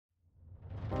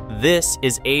This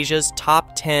is Asia's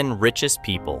top 10 richest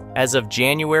people. As of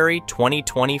January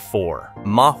 2024,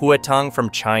 Ma Huateng from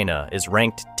China is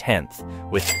ranked 10th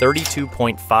with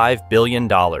 $32.5 billion,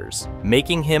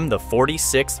 making him the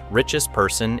 46th richest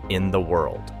person in the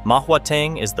world. Ma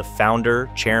Huateng is the founder,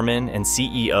 chairman, and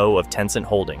CEO of Tencent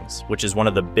Holdings, which is one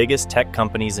of the biggest tech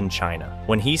companies in China.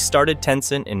 When he started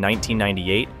Tencent in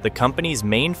 1998, the company's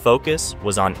main focus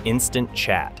was on instant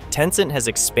chat. Tencent has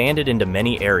expanded into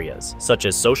many areas, such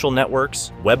as social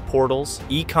networks, web portals,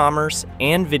 e-commerce,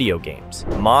 and video games.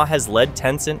 Ma has led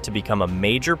Tencent to become a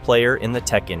major player in the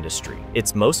tech industry.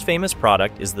 Its most famous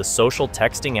product is the social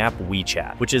texting app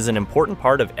WeChat, which is an important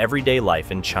part of everyday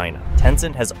life in China.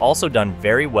 Tencent has also done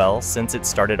very well since it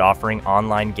started offering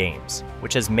online games,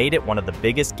 which has made it one of the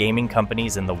biggest gaming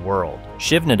companies in the world.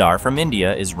 Shiv Nadar from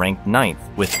India is ranked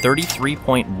 9th with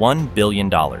 $33.1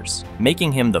 billion,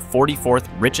 making him the 44th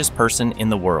richest person in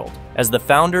the world. As the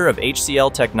founder of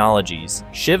HCL Technologies,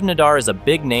 Shiv Nadar is a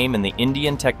big name in the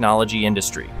Indian technology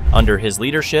industry. Under his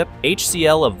leadership,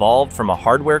 HCL evolved from a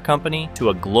hardware company to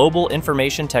a global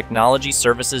information technology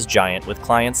services giant with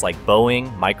clients like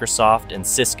Boeing, Microsoft, and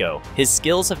Cisco. His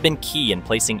skills have been key in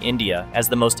placing India as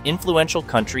the most influential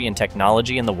country in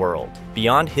technology in the world.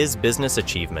 Beyond his business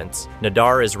achievements,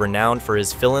 Nadar is renowned for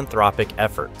his philanthropic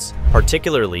efforts,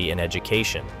 particularly in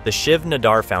education. The Shiv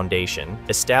Nadar Foundation,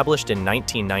 established in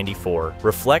 1994,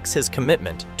 reflects his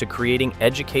commitment to creating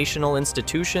educational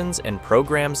institutions and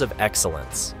programs of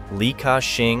excellence. Ka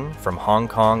Shing from Hong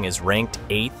Kong is ranked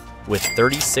 8th with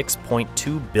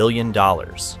 $36.2 billion,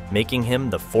 making him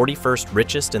the 41st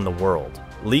richest in the world.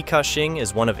 Ka Shing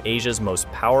is one of Asia's most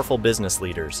powerful business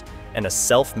leaders and a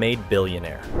self-made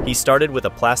billionaire. He started with a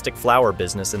plastic flower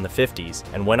business in the 50s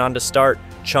and went on to start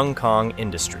Chung Kong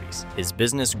Industries. His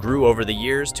business grew over the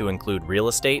years to include real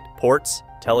estate, ports,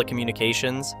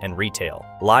 telecommunications, and retail.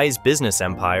 Lai's business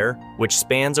empire, which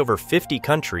spans over 50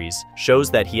 countries,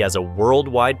 shows that he has a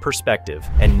worldwide perspective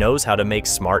and knows how to make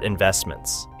smart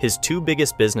investments. His two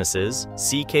biggest businesses,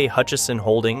 CK Hutchison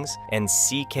Holdings and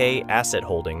CK Asset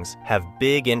Holdings, have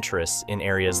big interests in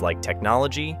areas like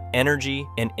technology, energy,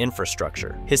 and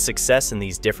infrastructure. His success in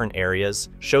these different areas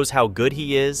shows how good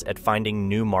he is at finding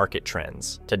new market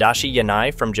trends. Tadashi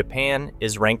Yanai from Japan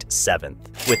is ranked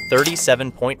 7th with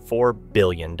 $37.4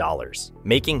 billion,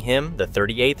 making him the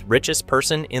 38th richest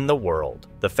person in the world.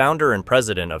 The founder and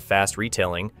president of Fast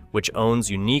Retailing, which owns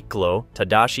Uniqlo,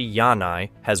 Tadashi Yanai,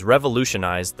 has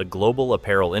revolutionized the global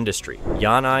apparel industry.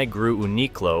 Yanai grew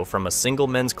Uniqlo from a single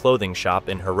men's clothing shop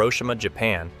in Hiroshima,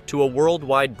 Japan, to a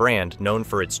worldwide brand known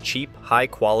for its cheap,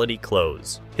 high-quality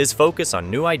clothes. His focus on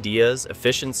new ideas,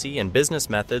 efficiency, and business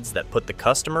methods that put the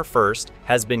customer first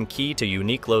has been key to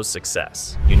Uniqlo's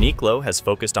success. Uniqlo has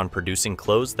focused on producing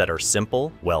clothes that are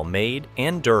simple, well-made,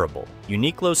 and durable.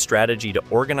 Uniqlo's strategy to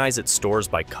organize its stores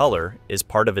by color is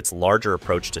part of its larger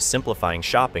approach to simplifying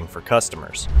shopping for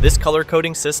customers. This color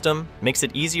coding system makes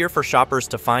it easier for shoppers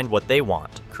to find what they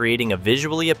want, creating a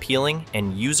visually appealing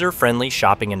and user-friendly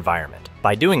shopping environment.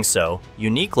 By doing so,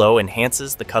 Uniqlo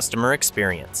enhances the customer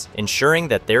experience, ensuring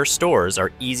that their stores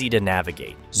are easy to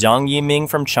navigate. Zhang Yiming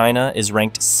from China is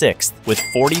ranked 6th with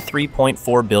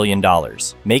 $43.4 billion,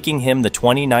 making him the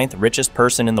 29th richest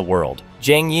person in the world.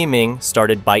 Zhang Yiming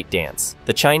started ByteDance,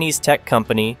 the Chinese tech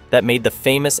company that made the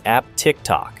famous app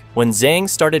TikTok. When Zhang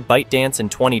started ByteDance in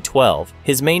 2012,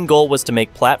 his main goal was to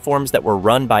make platforms that were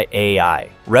run by AI,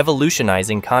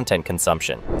 revolutionizing content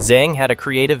consumption. Zhang had a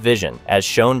creative vision, as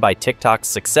shown by TikTok's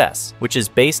success, which is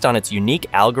based on its unique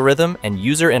algorithm and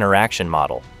user interaction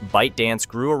model. ByteDance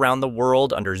grew around the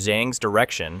world under Zhang's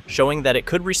direction, showing that it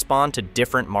could respond to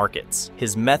different markets.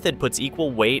 His method puts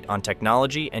equal weight on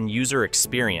technology and user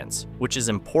experience, which is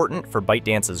important for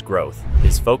ByteDance's growth.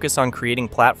 His focus on creating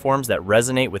platforms that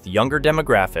resonate with younger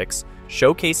demographics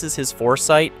showcases his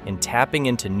foresight in tapping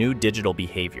into new digital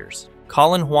behaviors.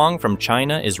 Colin Huang from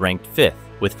China is ranked 5th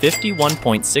with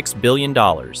 $51.6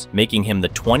 billion, making him the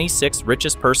 26th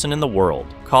richest person in the world.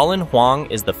 Colin Huang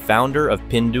is the founder of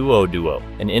Pinduoduo,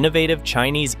 an innovative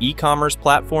Chinese e-commerce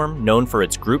platform known for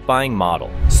its group buying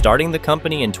model. Starting the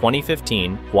company in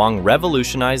 2015, Huang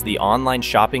revolutionized the online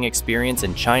shopping experience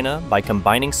in China by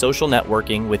combining social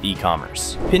networking with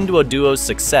e-commerce. Pinduoduo's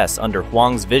success under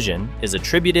Huang's vision is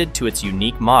attributed to its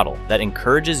unique model that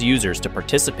encourages users to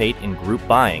participate in group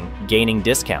buying, gaining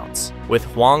discounts. With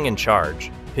Huang in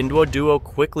charge, Pinduoduo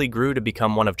quickly grew to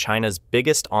become one of China's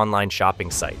biggest online shopping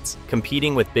sites,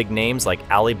 competing with big names like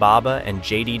Alibaba and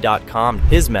JD.com.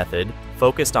 His method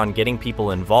focused on getting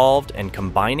people involved and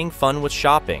combining fun with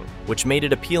shopping, which made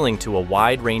it appealing to a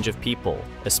wide range of people,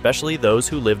 especially those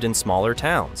who lived in smaller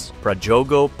towns.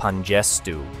 Prajogo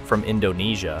Pangestu from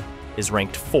Indonesia is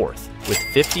ranked 4th with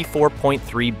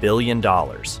 $54.3 billion,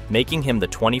 making him the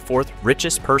 24th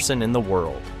richest person in the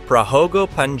world. Prajogo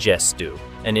Pangestu,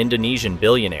 an Indonesian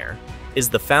billionaire, is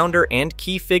the founder and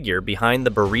key figure behind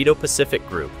the Burrito Pacific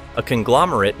Group, a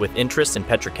conglomerate with interests in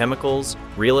petrochemicals,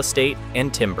 real estate,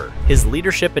 and timber. His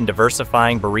leadership in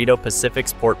diversifying Burrito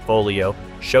Pacific's portfolio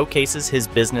showcases his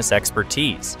business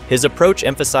expertise. His approach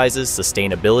emphasizes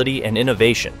sustainability and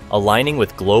innovation, aligning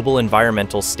with global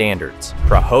environmental standards.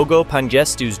 Prajogo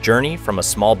Pangestu's journey from a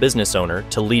small business owner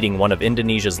to leading one of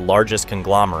Indonesia's largest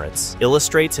conglomerates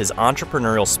illustrates his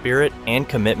entrepreneurial spirit and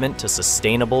commitment to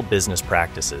sustainable business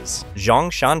practices. Zhong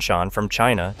Shanshan from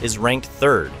China is ranked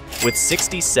 3rd with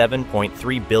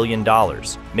 $67.3 billion,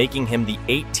 making him the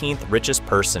 18th richest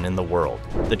person in the world.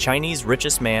 The Chinese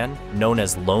richest man, known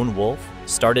as Lone Wolf,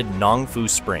 started Nongfu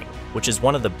Spring, which is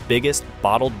one of the biggest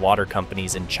bottled water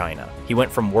companies in China. He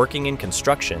went from working in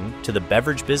construction to the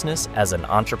beverage business as an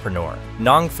entrepreneur.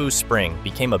 Nongfu Spring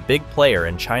became a big player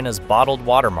in China's bottled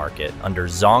water market under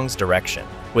Zhong's direction.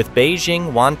 With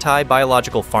Beijing Wantai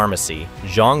Biological Pharmacy,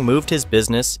 Zhong moved his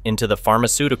business into the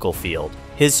pharmaceutical field.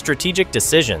 His strategic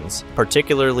decisions,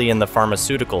 particularly in the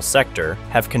pharmaceutical sector,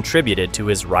 have contributed to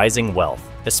his rising wealth,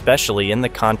 especially in the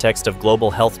context of global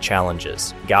health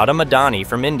challenges. Gautam Adani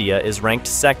from India is ranked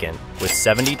 2nd with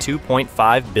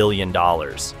 $72.5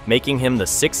 billion, making him the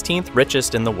 16th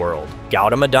richest in the world.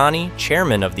 Gautam Adani,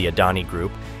 chairman of the Adani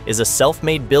Group, is a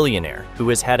self-made billionaire who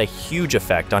has had a huge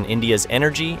effect on India's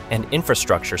energy and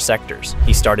infrastructure sectors.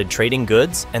 He started trading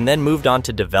goods and then moved on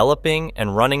to developing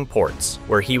and running ports,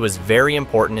 where he was very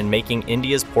important in making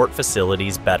India's port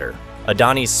facilities better.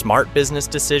 Adani's smart business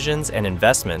decisions and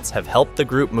investments have helped the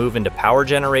group move into power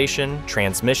generation,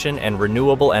 transmission, and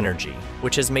renewable energy,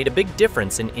 which has made a big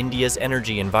difference in India's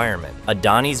energy environment.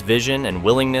 Adani's vision and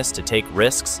willingness to take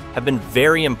risks have been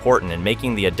very important in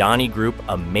making the Adani Group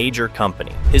a major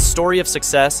company. His story of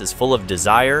success is full of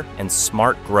desire and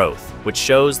smart growth, which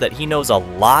shows that he knows a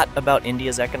lot about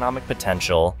India's economic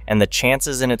potential and the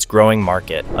chances in its growing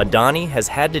market. Adani has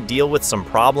had to deal with some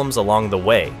problems along the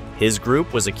way. His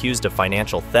group was accused of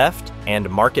financial theft and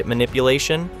market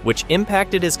manipulation, which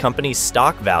impacted his company's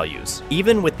stock values.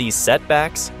 Even with these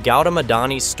setbacks, Gautam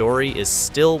Adani's story is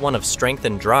still one of strength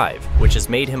and drive, which has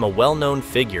made him a well-known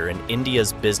figure in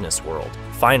India's business world.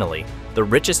 Finally, the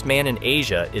richest man in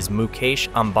Asia is Mukesh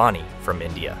Ambani from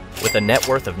India, with a net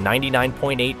worth of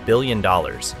 $99.8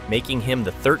 billion, making him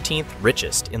the 13th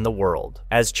richest in the world.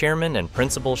 As chairman and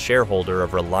principal shareholder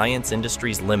of Reliance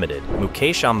Industries Limited,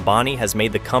 Mukesh Ambani has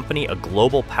made the company a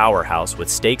global powerhouse with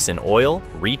stakes in oil,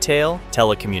 retail,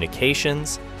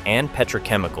 telecommunications, and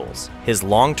petrochemicals. His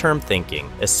long-term thinking,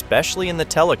 especially in the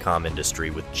telecom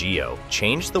industry with Jio,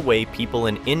 changed the way people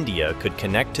in India could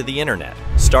connect to the internet,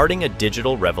 starting a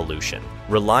digital revolution.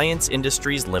 Reliance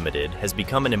Industries Limited has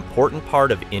become an important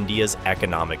part of India's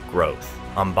economic growth.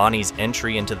 Ambani's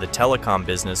entry into the telecom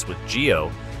business with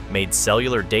Jio made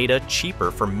cellular data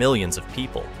cheaper for millions of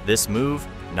people. This move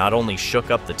not only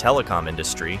shook up the telecom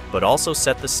industry, but also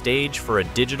set the stage for a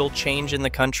digital change in the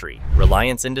country.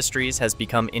 Reliance Industries has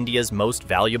become India's most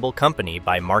valuable company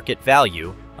by market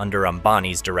value under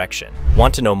Ambani's direction.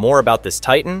 Want to know more about this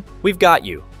titan? We've got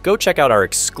you. Go check out our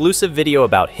exclusive video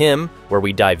about him, where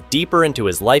we dive deeper into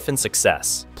his life and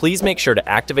success. Please make sure to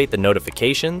activate the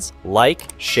notifications, like,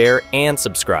 share, and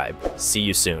subscribe. See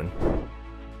you soon.